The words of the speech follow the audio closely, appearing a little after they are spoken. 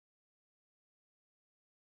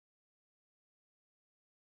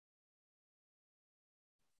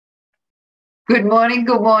Good morning,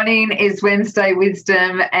 good morning. It's Wednesday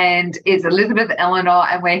Wisdom and it's Elizabeth Eleanor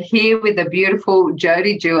and we're here with the beautiful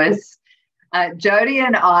Jody Jewiss. Jody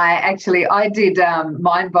and I did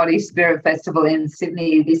Mind, Body, Spirit Festival in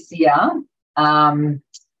Sydney this year. And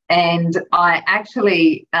I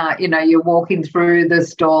actually, you're walking through the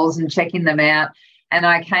stalls and checking them out. And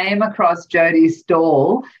I came across Jody's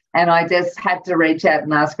stall and I just had to reach out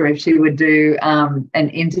and ask her if she would do an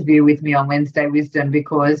interview with me on Wednesday Wisdom,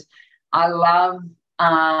 because I love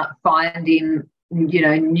finding,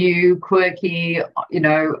 new, quirky,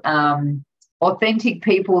 authentic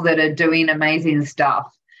people that are doing amazing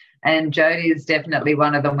stuff. And Jody is definitely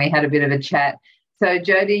one of them. We had a bit of a chat. So,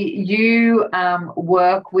 Jody, you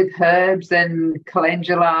work with herbs and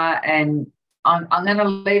calendula, and I'm going to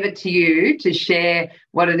leave it to you to share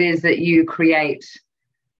what it is that you create,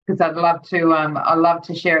 because I'd love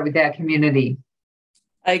to share it with our community.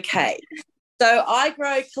 Okay. So I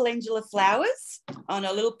grow calendula flowers on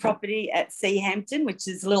a little property at Seahampton, which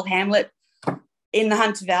is a little hamlet in the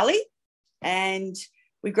Hunter Valley. And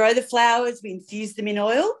we grow the flowers, we infuse them in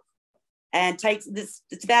oil, and it's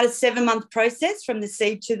about a 7-month process from the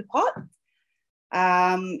seed to the pot.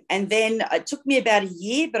 And then it took me about a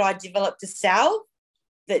year, but I developed a salve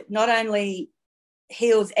that not only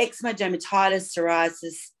heals eczema, dermatitis,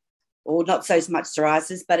 psoriasis, or not so much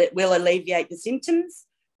psoriasis, but it will alleviate the symptoms,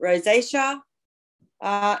 rosacea,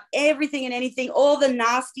 everything and anything, all the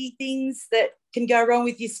nasty things that can go wrong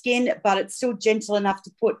with your skin, but it's still gentle enough to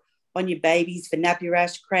put on your babies for nappy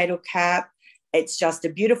rash, cradle cap. It's just a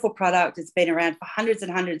beautiful product. It's been around for hundreds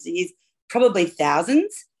and hundreds of years, probably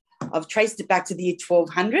thousands. I've traced it back to the year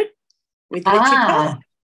 1200 with literature,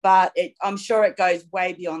 but I'm sure it goes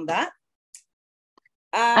way beyond that.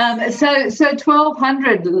 So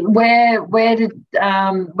 1200. Where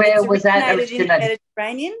was that originated? In the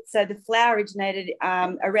Mediterranean. So the flower originated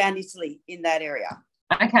around Italy, in that area.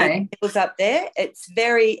 Okay, it was up there. It's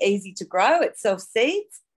very easy to grow. It self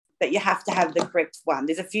seeds, but you have to have the correct one.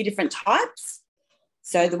 There's a few different types.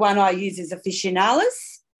 So the one I use is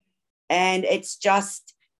officinalis, and it's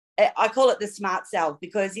just, I call it the smart salve,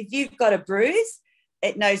 because if you've got a bruise,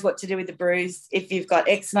 it knows what to do with the bruise. If you've got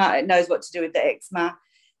eczema, it knows what to do with the eczema.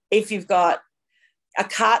 If you've got a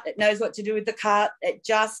cut, it knows what to do with the cut. It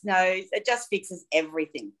just knows, it just fixes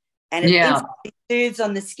everything. And it instantly soothes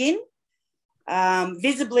on the skin,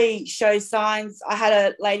 visibly shows signs. I had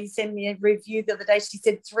a lady send me a review the other day. She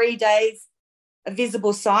said 3 days, a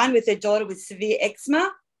visible sign with her daughter with severe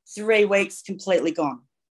eczema, 3 weeks completely gone.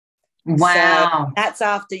 Wow. So that's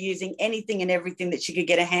after using anything and everything that she could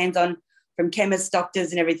get her hands on from chemists,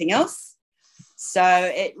 doctors, and everything else. So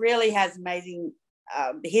it really has amazing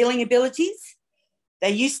healing abilities.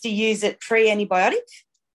 They used to use it pre-antibiotic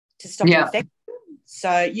to stop infection.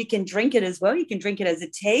 So you can drink it as well. You can drink it as a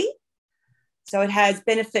tea. So it has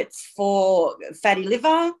benefits for fatty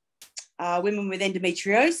liver, women with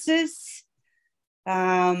endometriosis,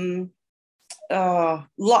 lots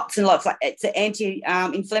and lots. Like, it's an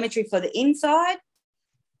anti-inflammatory for the inside.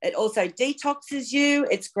 It also detoxes you.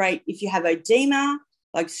 It's great if you have edema,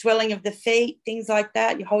 like swelling of the feet, things like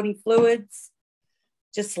that. You're holding fluids.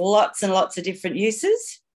 Just lots and lots of different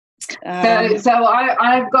uses. So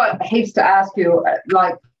I've got heaps to ask you.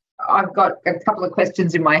 Like, I've got a couple of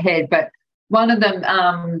questions in my head, but one of them,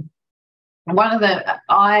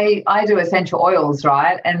 I do essential oils,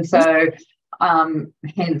 right? And so,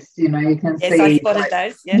 hence, you can see. Yes, I spotted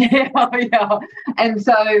those. Yes. Yeah. And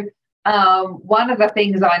so, one of the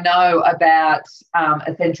things I know about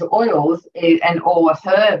essential oils or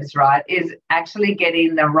herbs, right, is actually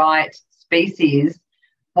getting the right species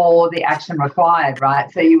for the action required, right?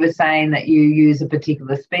 So you were saying that you use a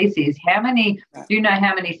particular species. Do you know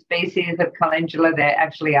how many species of calendula there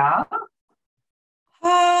actually are?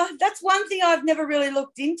 That's one thing I've never really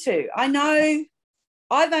looked into. I know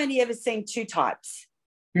I've only ever seen 2 types.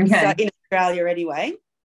 Okay. So in Australia anyway.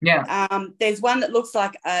 Yeah. There's one that looks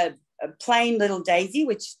like a plain little daisy,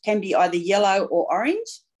 which can be either yellow or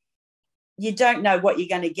orange. You don't know what you're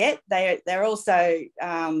going to get. They're also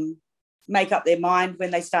make up their mind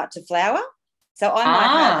when they start to flower. So I might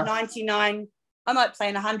have 99, I might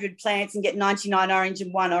plant 100 plants and get 99 orange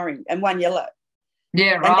and 1 orange and 1 yellow.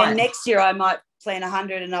 Yeah, right. And then next year I might plant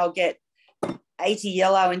 100 and I'll get 80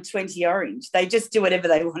 yellow and 20 orange. They just do whatever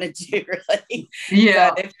they want to do, really. Yeah.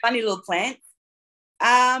 So they're funny little plants.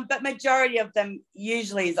 But majority of them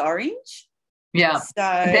usually is orange. Yeah. So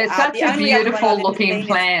they're such a beautiful looking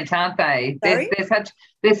plant, aren't they? They're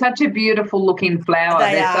such a beautiful looking flower.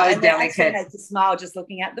 They're so delicate. They actually make you smile just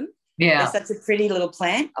looking at them. Yeah. They're such a pretty little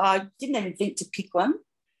plant. I didn't even think to pick one.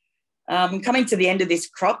 Coming to the end of this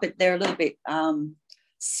crop, they're a little bit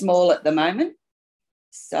small at the moment.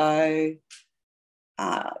 So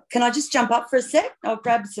can I just jump up for a sec? I'll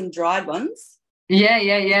grab some dried ones.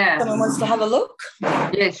 Yeah. Someone wants to have a look?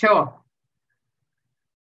 Yeah, sure.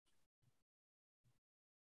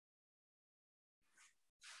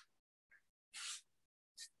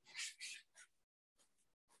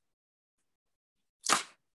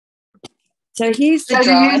 So here's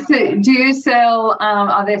the do you sell?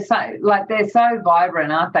 Are they they're so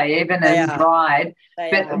vibrant, aren't they? Even as dried.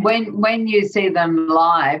 When you see them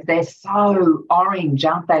live, they're so orange,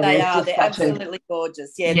 aren't they? They are. They're absolutely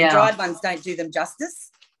gorgeous. Yeah, the dried ones don't do them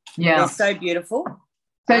justice. Yeah, they're so beautiful.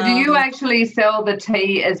 So, do you actually sell the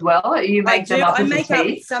tea as well? Or you make them up as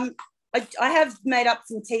tea? I have made up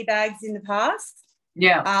some tea bags in the past.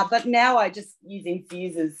 Yeah. But now I just use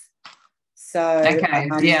infusers. So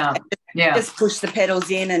just push the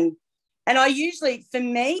petals in and I usually, for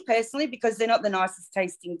me personally, because they're not the nicest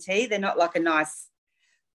tasting tea, they're not like a nice,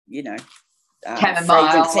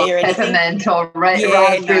 chamomile tea or peppermint or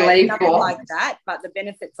raspberry leaf nothing like that, but the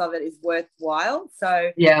benefits of it is worthwhile.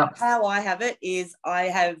 So how I have it is I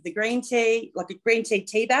have the green tea, like a green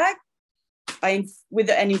tea bag, with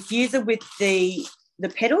an infuser with the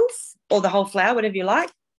petals or the whole flower, whatever you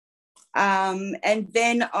like. And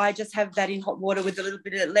then I just have that in hot water with a little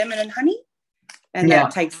bit of lemon and honey, and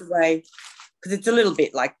that takes away, because it's a little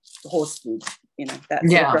bit like horse food, that's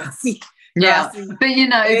grassy. Yeah, but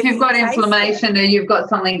if you've got inflammation or you've got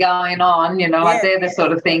something going on, they're the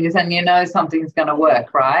sort of things, and something's going to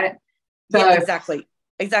work, right? So exactly.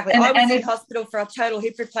 I was in hospital for a total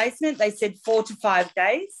hip replacement. They said 4 to 5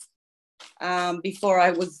 days before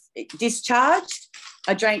I was discharged.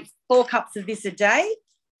 I drank 4 cups of this a day.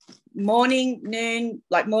 Morning, noon,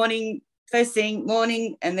 like morning, first thing,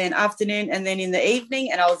 morning, and then afternoon, and then in the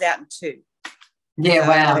evening, and I was out in 2. Yeah, so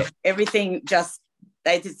wow. Everything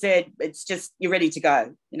they just said, it's just, you're ready to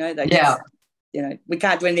go. We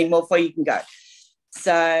can't do anything more for you, can go.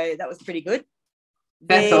 So that was pretty good.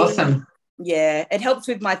 That's awesome. Yeah, it helps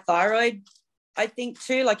with my thyroid, I think,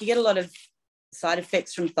 too. Like, you get a lot of side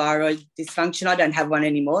effects from thyroid dysfunction. I don't have one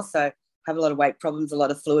anymore, so I have a lot of weight problems, a lot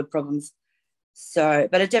of fluid problems. So,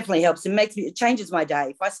 but it definitely helps. It changes my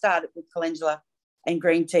day. If I start with calendula and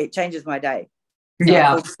green tea, it changes my day. So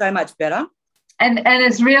I feel so much better. And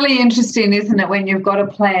it's really interesting, isn't it, when you've got a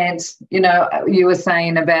plant, you were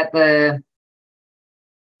saying about the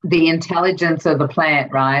intelligence of the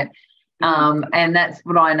plant, right? And that's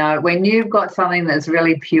what I know. When you've got something that's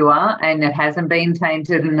really pure and it hasn't been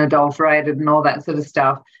tainted and adulterated and all that sort of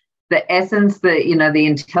stuff, the essence, the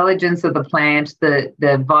intelligence of the plant,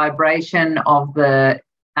 the vibration of the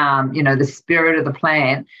spirit of the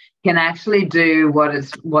plant can actually do what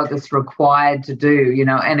it's required to do,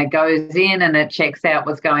 and it goes in and it checks out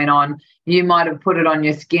what's going on. You might have put it on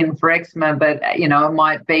your skin for eczema, but it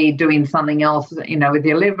might be doing something else, with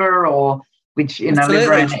your liver, or which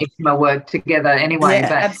liver and eczema work together anyway.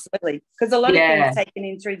 Yeah, absolutely, because a lot of things taken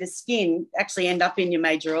in through the skin actually end up in your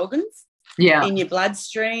major organs. In your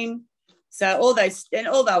bloodstream. So all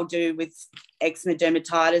they'll do with eczema,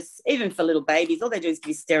 dermatitis, even for little babies, all they do is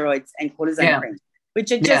give steroids and cortisone cream, which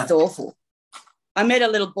are just awful. I met a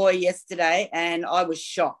little boy yesterday and I was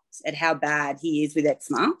shocked at how bad he is with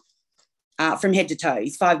eczema from head to toe.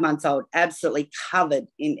 He's 5 months old, absolutely covered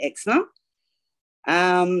in eczema.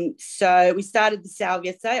 So we started the salve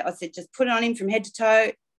yesterday. I said, just put it on him from head to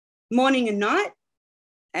toe, morning and night,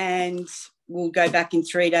 and we'll go back in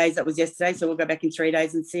 3 days. That was yesterday, so we'll go back in 3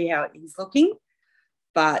 days and see how he's looking.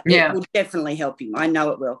 But it will definitely help him. I know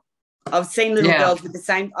it will. I've seen little girls with the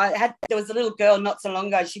same. There was a little girl not so long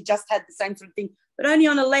ago. She just had the same sort of thing, but only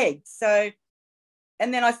on a leg. So,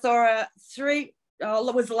 and then I saw her it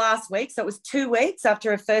was last week. So it was 2 weeks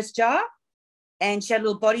after her first jar, and she had a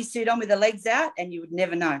little bodysuit on with her legs out, and you would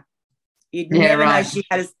never know. You'd never know she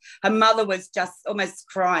had. Her mother was just almost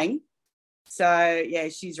crying. So,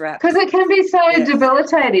 she's wrapped. Because it can be so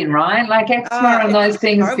debilitating, right? Like eczema and those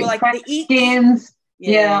things. Like the skins.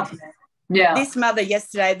 Yeah. This mother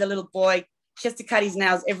yesterday, the little boy, she has to cut his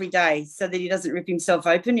nails every day so that he doesn't rip himself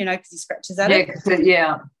open, because he scratches at it.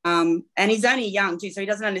 And he's only young too, so he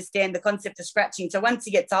doesn't understand the concept of scratching. So once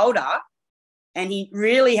he gets older and he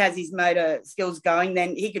really has his motor skills going,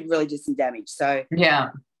 then he could really do some damage. So,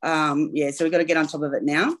 so we've got to get on top of it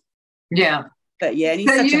now. Yeah. But and he's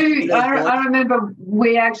I remember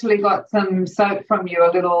we actually got some soap from you, a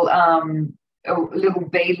little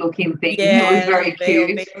bee looking thing. It was very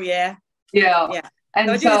cute. Yeah. And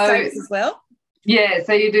so I do the soaps as well. Yeah,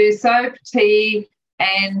 so you do soap, tea,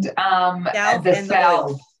 and the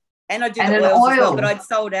salve. And I do the oils as well, but I'd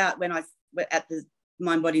sold out when I were at the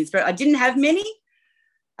Mind, Body and Spirit. I didn't have many.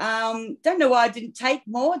 Don't know why I didn't take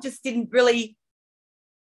more, just didn't really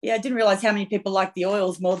Yeah, I didn't realise how many people like the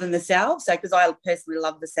oils more than the salve. So, because I personally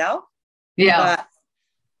love the salve. Yeah.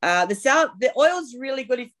 But the oil's really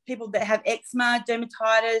good if people that have eczema,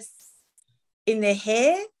 dermatitis in their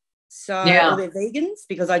hair, or they're vegans,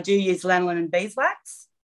 because I do use lanolin and beeswax.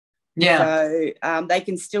 Yeah. So they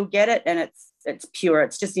can still get it, and it's pure.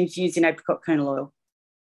 It's just infused in apricot kernel oil.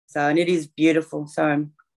 So, and it is beautiful. So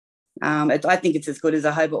I think it's as good as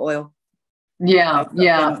a jojoba oil. Yeah,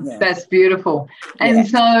 that's beautiful. And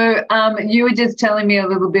so you were just telling me a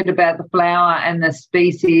little bit about the flower and the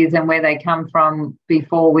species and where they come from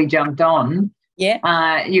before we jumped on.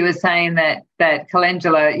 Yeah. You were saying that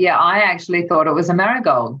calendula, I actually thought it was a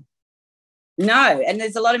marigold. No, and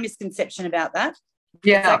there's a lot of misconception about that.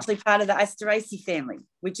 Yeah. It's actually part of the Asteraceae family,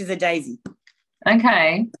 which is a daisy.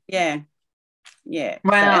 Okay. Yeah. Yeah.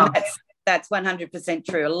 Wow. So, and that's 100%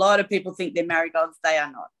 true. A lot of people think they're marigolds. They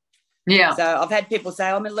are not. Yeah. So I've had people say,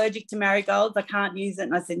 I'm allergic to marigolds, I can't use it.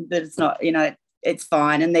 And I said, but it's not, it's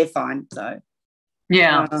fine, and they're fine. So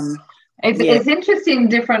yeah. It's interesting,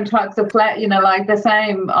 different types of like the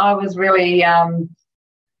same. I was really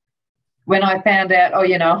when I found out,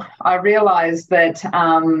 I realized that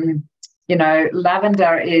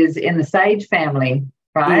lavender is in the sage family,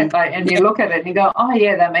 right? And you look at it and you go, oh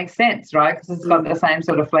yeah, that makes sense, right? Because it's got the same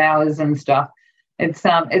sort of flowers and stuff. It's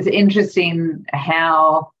interesting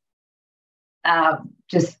how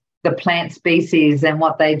just the plant species and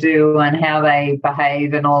what they do and how they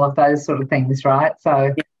behave and all of those sort of things, right?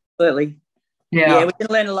 So absolutely. Yeah, we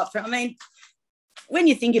can learn a lot from. I mean, when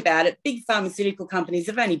you think about it, big pharmaceutical companies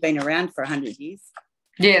have only been around for 100 years.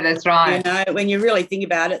 Yeah, that's right. When you really think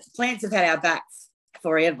about it, plants have had our backs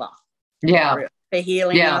forever. Yeah, for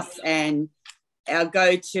healing us and our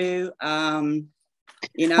go-to.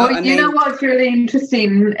 What's really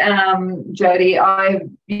interesting, Jody, I've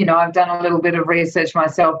done a little bit of research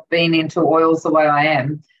myself, being into oils the way I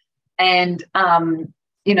am. And,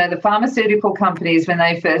 the pharmaceutical companies, when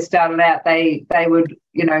they first started out, they would,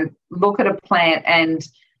 look at a plant and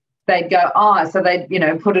they'd go, so they'd,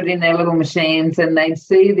 put it in their little machines and they'd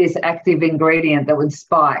see this active ingredient that would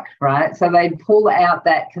spike, right? So they'd pull out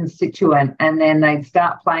that constituent and then they'd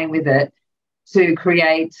start playing with it to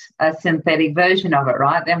create a synthetic version of it,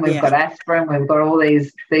 right? Then we've got aspirin, we've got all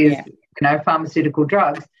these pharmaceutical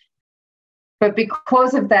drugs. But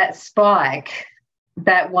because of that spike,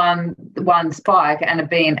 that one spike and it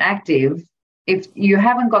being active, if you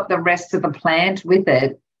haven't got the rest of the plant with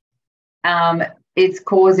it, it's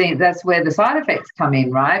causing, that's where the side effects come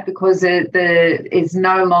in, right? Because it's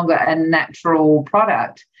no longer a natural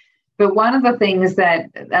product. But one of the things that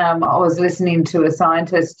I was listening to a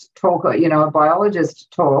scientist talk, a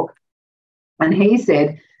biologist talk, and he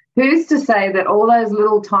said, who's to say that all those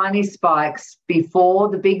little tiny spikes before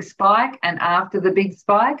the big spike and after the big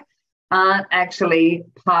spike aren't actually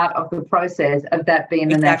part of the process of that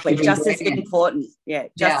being an active just ingredient. as important.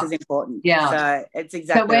 As important. Yeah. So it's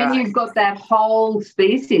exactly so when right. You've got that whole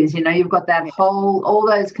species, you've got that all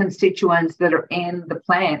those constituents that are in the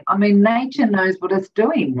plant. I mean, nature knows what it's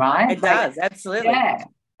doing, right? It does, absolutely. Yeah.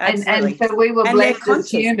 Absolutely. And so we were blessed as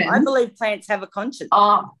humans. I believe plants have a conscience.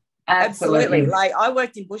 Oh, absolutely. Like I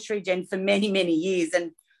worked in bush regen for many, many years,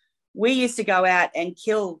 and we used to go out and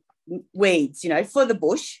kill weeds, for the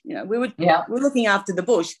bush. We were looking after the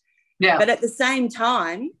bush. Yeah. But at the same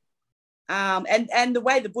time, and the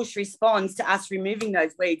way the bush responds to us removing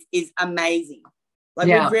those weeds is amazing. Like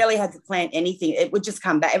we rarely had to plant anything. It would just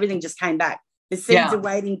come back. Everything just came back. The seeds are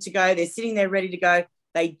waiting to go. They're sitting there ready to go.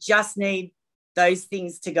 They just need those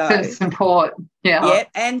things to go. To support. Yeah. Yeah.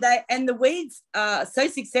 And the weeds are so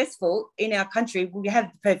successful in our country. We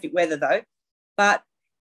have the perfect weather though, but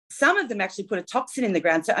some of them actually put a toxin in the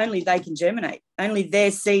ground so only they can germinate. Only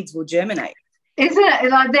their seeds will germinate. Isn't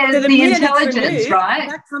it? Like there's the intelligence, removed, right?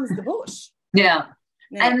 That comes the bush. Yeah.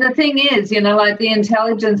 And the thing is, like the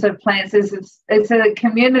intelligence of plants is it's a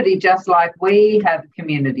community just like we have a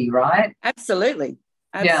community, right? Absolutely.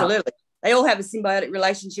 Yeah. They all have a symbiotic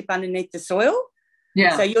relationship underneath the soil.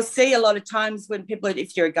 Yeah. So you'll see a lot of times when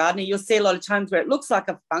if you're a gardener, you'll see a lot of times where it looks like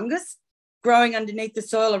a fungus growing underneath the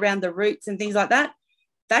soil around the roots and things like that.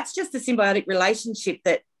 That's just a symbiotic relationship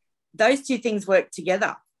that those two things work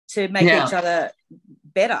together to make each other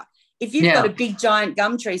better. If you've got a big giant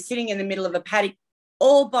gum tree sitting in the middle of a paddock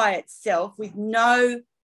all by itself with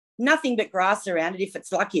nothing but grass around it, if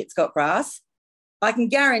it's lucky it's got grass, I can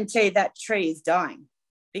guarantee that tree is dying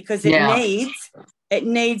because it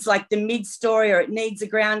needs like the mid-story, or it needs a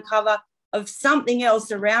ground cover of something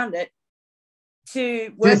else around it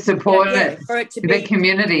to support it, for it to the be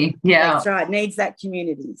community. Yeah, that's right. It needs that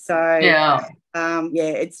community. So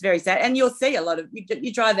it's very sad. And you'll see a lot of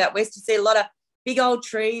you drive out west, you see a lot of big old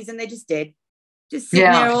trees, and they're just dead, just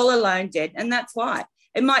sitting there all alone, dead. And that's why.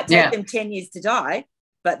 It might take them 10 years to die,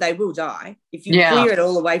 but they will die if you clear it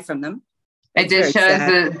all away from them. It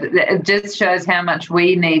just shows how much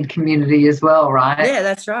we need community as well, right? Yeah,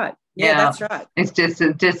 that's right. Yeah, that's right. It's just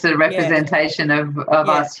a representation of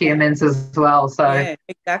us humans as well. So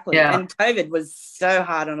exactly. Yeah. And COVID was so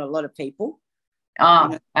hard on a lot of people.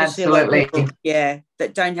 Oh, absolutely. People,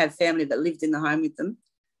 that don't have family that lived in the home with them.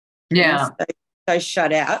 Yeah. So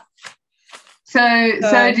shut out. So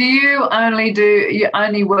do you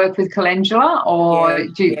only work with calendula, or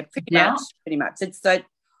do you? Yeah, pretty much. It's so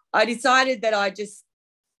I decided that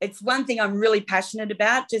it's one thing I'm really passionate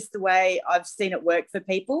about, just the way I've seen it work for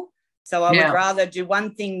people. So I would rather do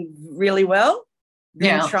one thing really well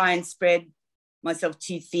than try and spread myself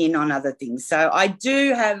too thin on other things. So I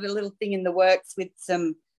do have a little thing in the works with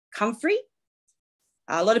some comfrey.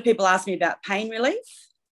 A lot of people ask me about pain relief.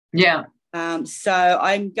 Yeah. So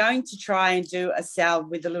I'm going to try and do a salve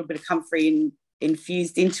with a little bit of comfrey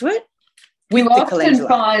infused into it. You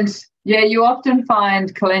often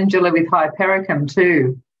find calendula with hypericum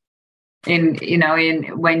too.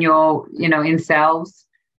 When you're in salves,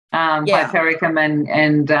 hypericum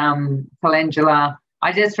and calendula.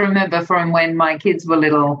 I just remember from when my kids were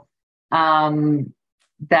little,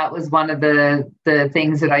 that was one of the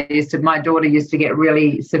things that I used to. My daughter used to get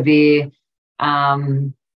really severe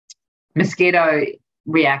mosquito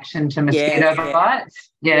reaction to mosquito bites.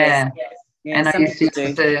 Yeah. And I used to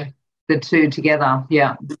use the two together.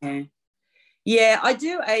 Yeah. Yeah, I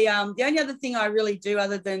do the only other thing I really do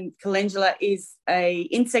other than calendula is a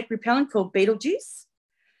insect repellent called Beetlejuice.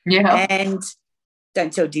 Yeah. And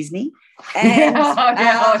don't tell Disney. And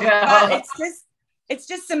but it's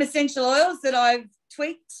just some essential oils that I've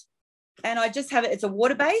tweaked, and I just have it. It's a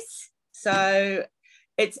water base, so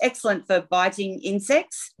it's excellent for biting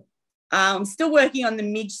insects. I'm still working on the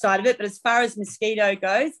midge side of it, but as far as mosquito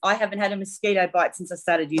goes, I haven't had a mosquito bite since I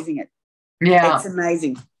started using it. Yeah, it's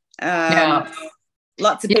amazing.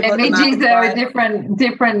 Lots of people. Midges are a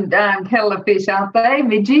different kettle of fish, aren't they?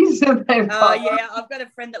 Midges. I've got a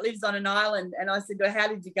friend that lives on an island, and I said, "Well, how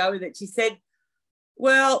did you go with it?" She said,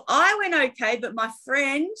 "Well, I went okay, but my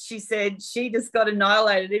friend," she said, "she just got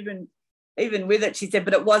annihilated even with it." She said,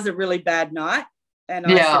 "But it was a really bad night." And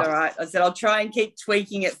I said, "All right." I said, "I'll try and keep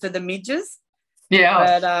tweaking it for the midges."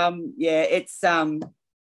 Yeah. But it's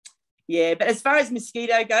but as far as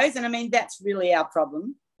mosquito goes, and I mean that's really our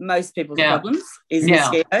problem. Most people's problems is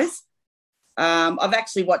mosquitoes. I've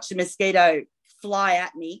actually watched a mosquito fly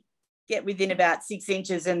at me, get within about 6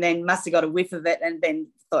 inches, and then must have got a whiff of it, and then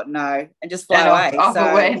thought no, and just fly away.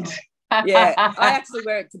 So went. I actually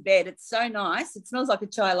wear it to bed. It's so nice. It smells like a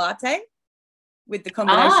chai latte with the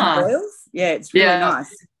combination of oils. Yeah, it's really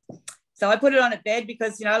nice. So I put it on at bed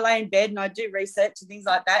because I lay in bed and I do research and things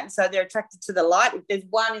like that, and so they're attracted to the light. If there's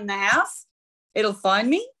one in the house, it'll find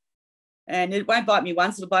me. And it won't bite me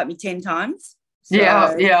once, it'll bite me 10 times. So,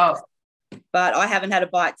 but I haven't had a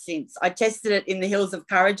bite since. I tested it in the hills of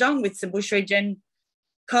Kurrajong with some bush regen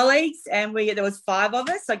colleagues, and there was 5 of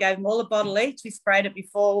us. I gave them all a bottle each. We sprayed it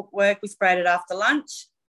before work. We sprayed it after lunch.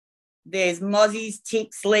 There's mozzies,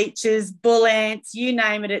 ticks, leeches, bull ants, you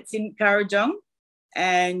name it. It's in Kurrajong,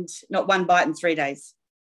 and not one bite in 3 days.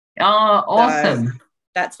 Oh, awesome. So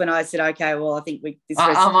that's when I said, okay, well, I think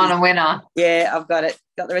I'm on a winner. Yeah, I've got it.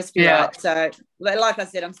 Got the recipe right. So, like I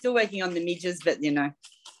said, I'm still working on the midges, but,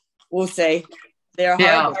 we'll see. They're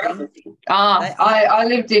horrible. I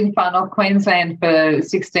lived in Far North Queensland for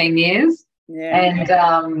 16 years. Yeah.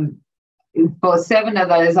 And for 7 of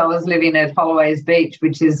those, I was living at Holloway's Beach,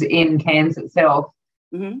 which is in Cairns itself.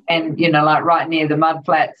 Mm-hmm. And, like right near the mud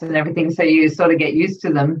flats and everything, so you sort of get used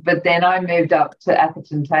to them. But then I moved up to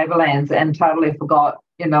Atherton Tablelands and totally forgot,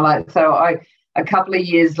 so a couple of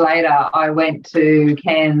years later, I went to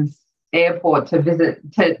Cairns Airport to visit,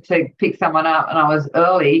 to pick someone up, and I was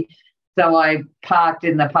early. So I parked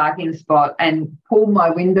in the parking spot and pulled my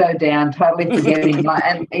window down, totally forgetting,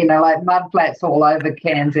 like mud flats all over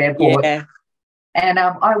Cairns Airport. Yeah. And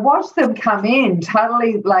I watched them come in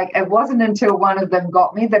totally, like it wasn't until one of them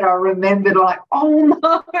got me that I remembered, like, oh,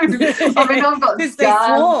 no. I mean, I've got scars. They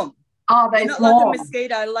swarm. Oh, they They're swarm. Not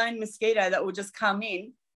like a lone mosquito that will just come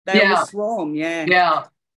in. They will swarm, Yeah.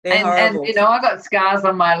 And I got scars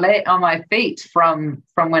on my feet from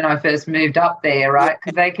when I first moved up there, right?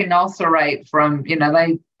 Because they can ulcerate from,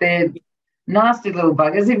 they're nasty little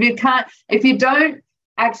buggers. If you don't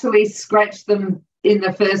actually scratch them in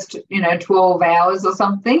the first 12 hours or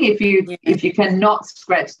something, if you cannot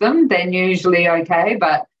scratch them, then usually okay,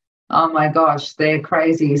 but oh my gosh, they're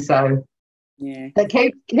crazy. So Yeah. So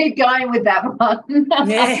keep going with that one.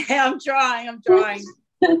 Yeah, I'm trying.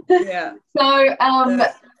 Yeah.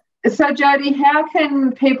 So Jody, how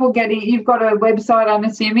can people get it? You've got a website, I'm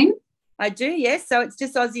assuming. I do, yes. So it's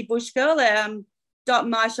just Aussie Bush Girl,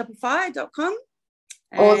 .myshopify.com.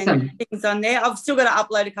 Awesome. Things on there. I've still got to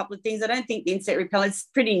upload a couple of things. I don't think the insect repellent's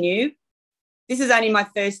pretty new. This is only my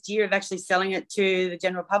first year of actually selling it to the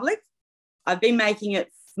general public. I've been making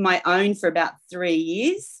it my own for about 3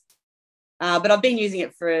 years, but I've been using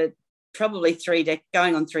it for probably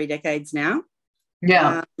going on 3 decades now.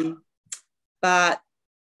 Yeah. But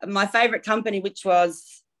my favourite company, which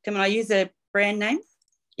was, can I use a brand name?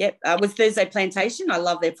 Yep, was Thursday Plantation. I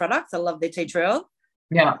love their products. I love their tea tree oil.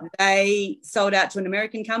 Yeah. They sold out to an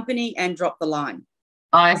American company and dropped the line.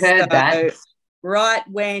 I heard that. Right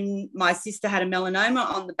when my sister had a melanoma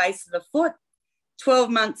on the base of the foot, 12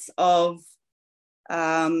 months of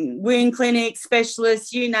wound clinic,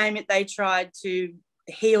 specialists, you name it, they tried to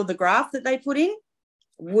heal the graft that they put in,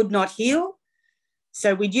 would not heal.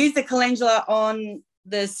 So we'd use the calendula on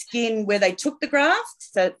the skin where they took the graft,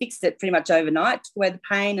 so it fixed it pretty much overnight, took away the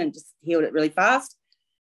pain and just healed it really fast.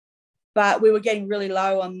 But we were getting really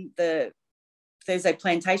low on the Thursday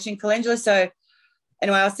Plantation calendula. So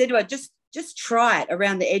anyway, I said to her, just try it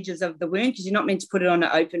around the edges of the wound, because you're not meant to put it on an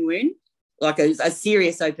open wound, like a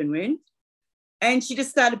serious open wound. And she just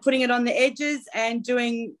started putting it on the edges and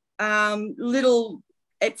doing little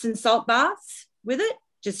Epsom salt baths with it,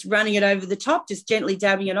 just running it over the top, just gently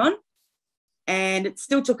dabbing it on. And it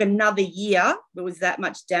still took another year. There was that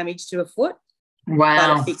much damage to her foot.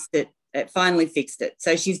 Wow. But it fixed it. It finally fixed it.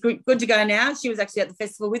 So she's good to go now. She was actually at the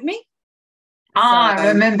festival with me. I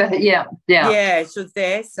remember. Yeah. Yeah, she was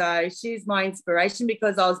there. So she's my inspiration,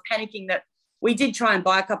 because I was panicking that we did try and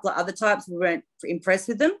buy a couple of other types. We weren't impressed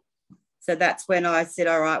with them. So that's when I said,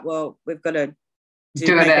 all right, well, we've got to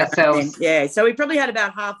do it ourselves. Yeah. So we probably had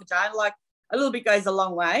about half a ton. Like, a little bit goes a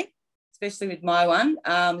long way, especially with my one.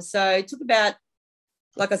 So it took about,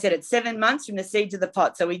 like I said, it's 7 months from the seed to the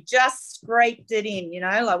pot. So we just scraped it in,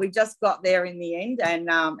 like we just got there in the end, and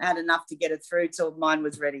had enough to get it through till mine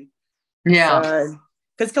was ready. Yeah.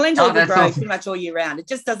 Because calendula will grow pretty much all year round. It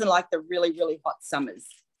just doesn't like the really, really hot summers.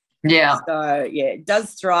 Yeah. So, yeah, it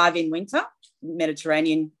does thrive in winter, more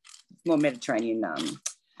Mediterranean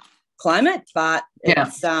climate, but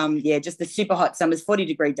it's just the super hot summers.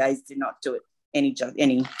 40-degree days do not do it any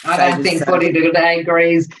I don't think 40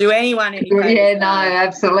 degrees do anyone any favors. Yeah, no,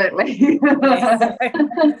 absolutely.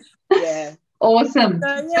 Yeah. Awesome. So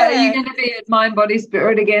are you going to be at Mind Body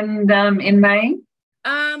Spirit again in May?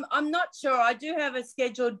 I'm not sure. I do have a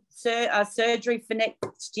scheduled surgery for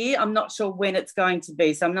next year. I'm not sure when it's going to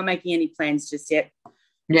be, so I'm not making any plans just yet.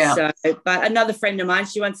 Yeah. So, but another friend of mine,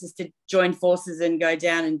 she wants us to join forces and go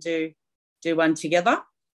down and do one together.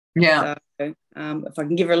 Yeah. So, if I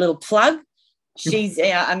can give her a little plug, she's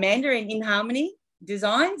Amanda in Harmony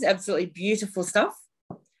Designs. Absolutely beautiful stuff.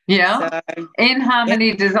 Yeah. So, In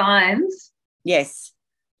Harmony Designs. Yes.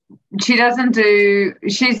 She doesn't do.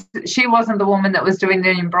 She wasn't the woman that was doing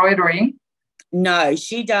the embroidery. No,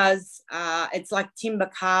 she does. It's like timber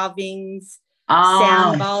carvings.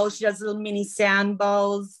 Sound bowls. She does little mini sound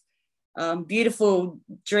bowls, beautiful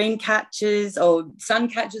dream catchers, or sun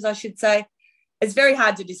catchers, I should say. It's very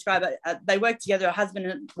hard to describe it. They work together, a husband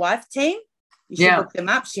and wife team. You should look them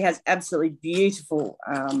up. She has absolutely beautiful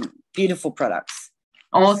products.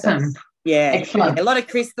 Awesome. So, yeah. Excellent. A lot of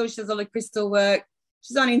crystal. She does a lot of crystal work.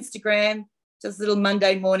 She's on Instagram, just little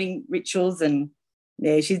Monday morning rituals. And,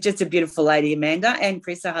 yeah, she's just a beautiful lady, Amanda, and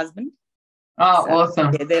Chris, her husband. Oh, so,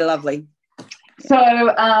 awesome. Yeah, they're lovely. So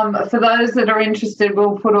for those that are interested,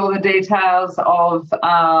 we'll put all the details of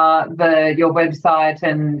your website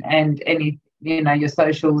and any, your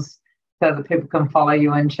socials, so that people can follow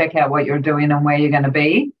you and check out what you're doing and where you're going to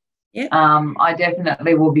be. Yep. I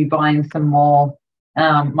definitely will be buying some more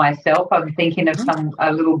myself. I'm thinking of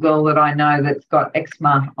a little girl that I know that's got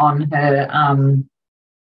eczema on her, in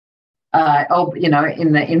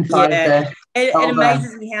the inside of the It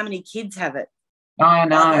amazes me how many kids have it. I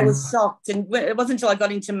know. I was shocked. And it wasn't until I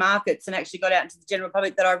got into markets and actually got out into the general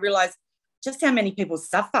public that I realised just how many people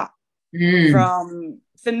suffer from.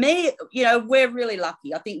 For me, we're really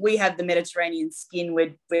lucky. I think we have the Mediterranean skin.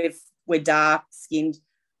 We're dark skinned.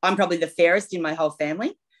 I'm probably the fairest in my whole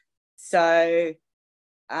family. So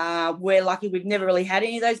we're lucky. We've never really had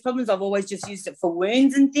any of those problems. I've always just used it for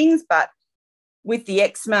wounds and things. But with the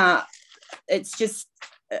eczema, it's just,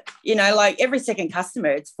 like every second customer,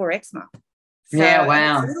 it's for eczema. So, yeah,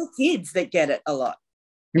 wow. It's little kids that get it a lot.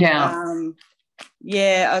 Yeah.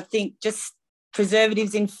 I think just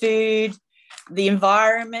preservatives in food, the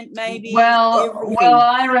environment, maybe. Well,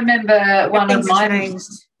 I remember one of my changed.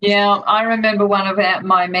 Yeah, I remember one of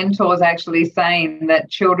my mentors actually saying that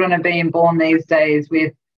children are being born these days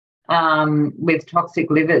with toxic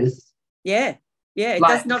livers. Yeah, yeah, it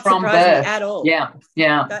like does not from surprise birth. me at all. Yeah,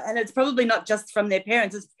 yeah. And it's probably not just from their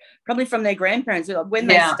parents, it's probably from their grandparents. When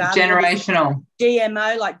they Yeah, started generational.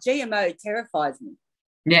 GMO, like GMO terrifies me.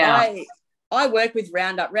 Yeah. I work with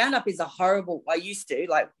Roundup. Roundup is a horrible, I used to,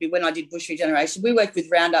 like when I did bush regeneration, we worked with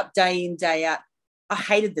Roundup day in, day out. I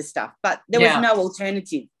hated the stuff, but there was no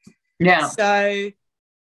alternative. Yeah. So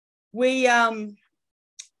we,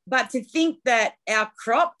 but to think that our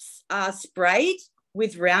crops are sprayed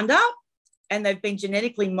with Roundup and they've been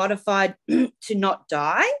genetically modified to not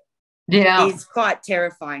die is quite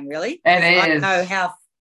terrifying, really. It is. I know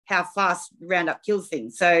how fast Roundup kills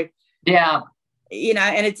things. So, you know,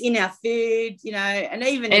 and it's in our food, you know, and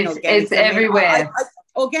even in organic. It's everywhere.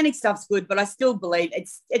 Organic stuff's good, but I still believe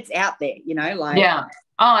it's out there, you know, like. Yeah.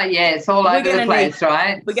 Oh, yeah, it's all over the place,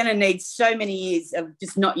 right? We're going to need so many years of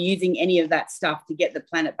just not using any of that stuff to get the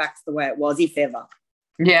planet back to the way it was, if ever.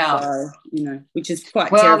 Yeah. So, you know, which is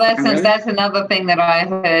quite well, terrifying. That's another thing that I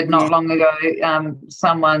heard not long ago,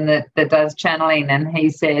 someone that does channeling, and he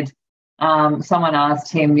said, someone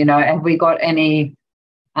asked him, you know, have we got any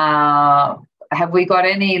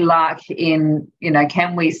luck in, you know,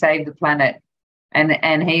 can we save the planet?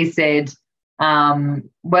 And he said,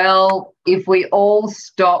 well, if we all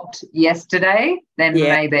stopped yesterday, then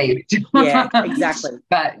maybe. Yeah, exactly.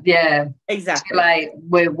 But exactly. Like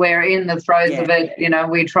we're in the throes of it. You know,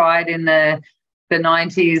 we tried in the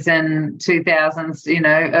 90s and 2000s, you know,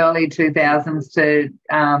 early 2000s to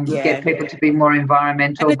get people to be more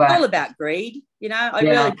environmental. And it's all about greed. You know, I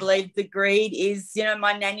really believe the greed is, you know,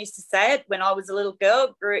 my nan used to say it when I was a little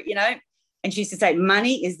girl, you know, and she used to say,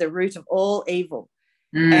 money is the root of all evil.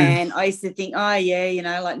 And I used to think, oh, yeah, you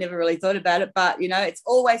know, like never really thought about it. But, you know, it's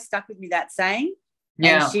always stuck with me, that saying.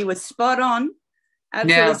 Yeah. And she was spot on,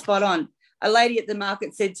 absolutely spot on. A lady at the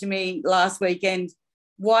market said to me last weekend,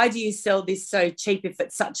 why do you sell this so cheap if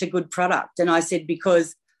it's such a good product? And I said,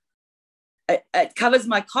 because it covers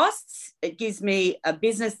my costs. It gives me a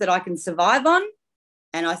business that I can survive on.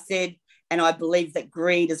 And I said, and I believe that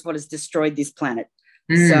greed is what has destroyed this planet.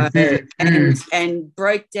 And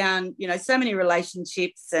broke down, you know, so many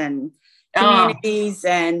relationships and communities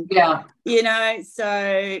and, you know,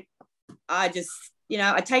 so I just, you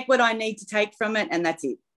know, I take what I need to take from it and that's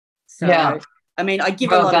it. So, I mean, I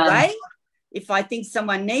give a lot away. If I think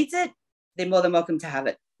someone needs it, they're more than welcome to have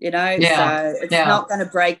it, you know. So it's not going to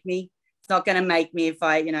break me. It's not going to make me if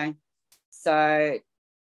I, you know, so,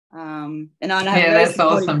 and I have a very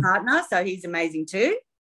supportive partner, so he's amazing too.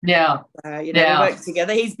 Yeah. You know, we work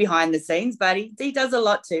together. He's behind the scenes, but he does a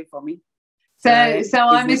lot too for me. So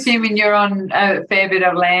I'm assuming you're on a fair bit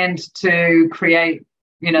of land to create,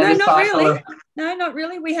 you know, the cycle. Really. No, not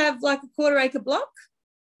really. We have like a 1/4 acre block.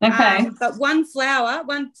 Okay. But one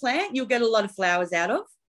plant, you'll get a lot of flowers out of.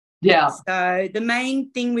 Yeah. So the main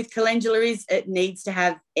thing with calendula is it needs to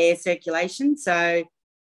have air circulation. So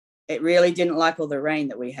it really didn't like all the rain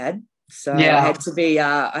that we had. So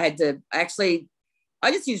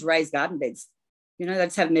I just use raised garden beds. You know, I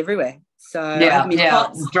just have them everywhere. So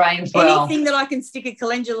pots, drains well. Anything that I can stick a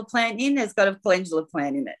calendula plant in has got a calendula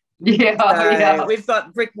plant in it. We've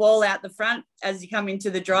got brick wall out the front as you come into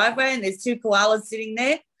the driveway, and there's 2 koalas sitting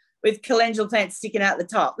there with calendula plants sticking out the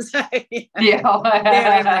top. So, you know, they're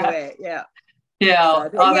everywhere. Yeah. Yeah.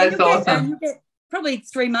 So, that's awesome. You get probably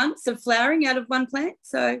 3 months of flowering out of one plant.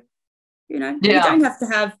 So, you know, you don't have to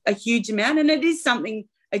have a huge amount, and it is something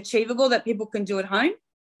achievable that people can do at home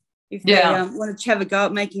if they want to have a go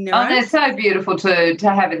at making their own. They're so beautiful to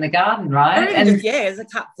have in the garden, right? As a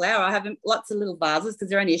cut flower. I have lots of little vases because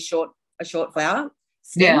they're only a short flower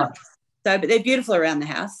stem. Yeah. So, but they're beautiful around the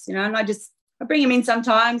house, you know. And I bring them in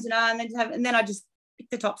sometimes, you know, and then I just pick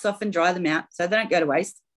the tops off and dry them out so they don't go to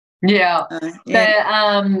waste. Yeah.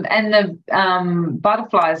 And the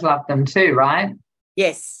butterflies love them too, right?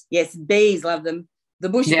 Yes. Bees love them. The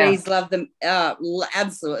bush bees love them,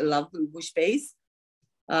 absolutely love them, bush bees.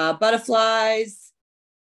 Butterflies,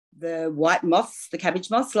 the white moths, the cabbage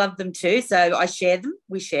moths love them too. So I share them.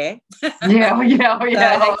 We share. But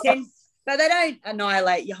they don't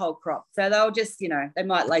annihilate your whole crop. So they'll just, you know, they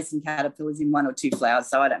might lay some caterpillars in 1 or 2 flowers.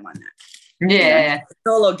 So I don't mind that. Yeah. You know, it's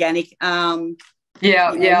all organic.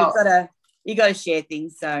 You got to share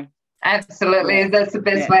things. So absolutely. That's the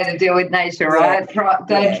best way to deal with nature, right?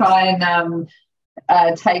 Don't try and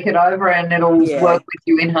take it over, and it'll work with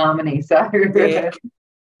you in harmony. So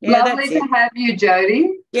lovely to have you,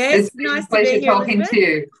 Jody. Yes, it's been nice a pleasure talking to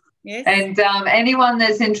you. Yes. And anyone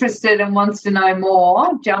that's interested and wants to know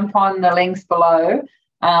more, jump on the links below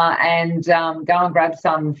and go and grab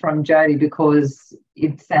some from Jody, because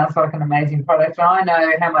it sounds like an amazing product. And I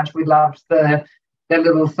know how much we loved the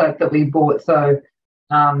little soap that we bought. So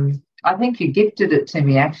I think you gifted it to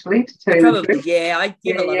me, actually, to tell you the truth. Yeah, I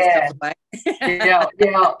give a lot of stuff away.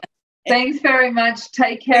 Yeah. Thanks very much.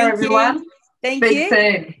 Take care, everyone. Thank you. Speak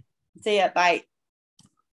soon. See ya. Bye.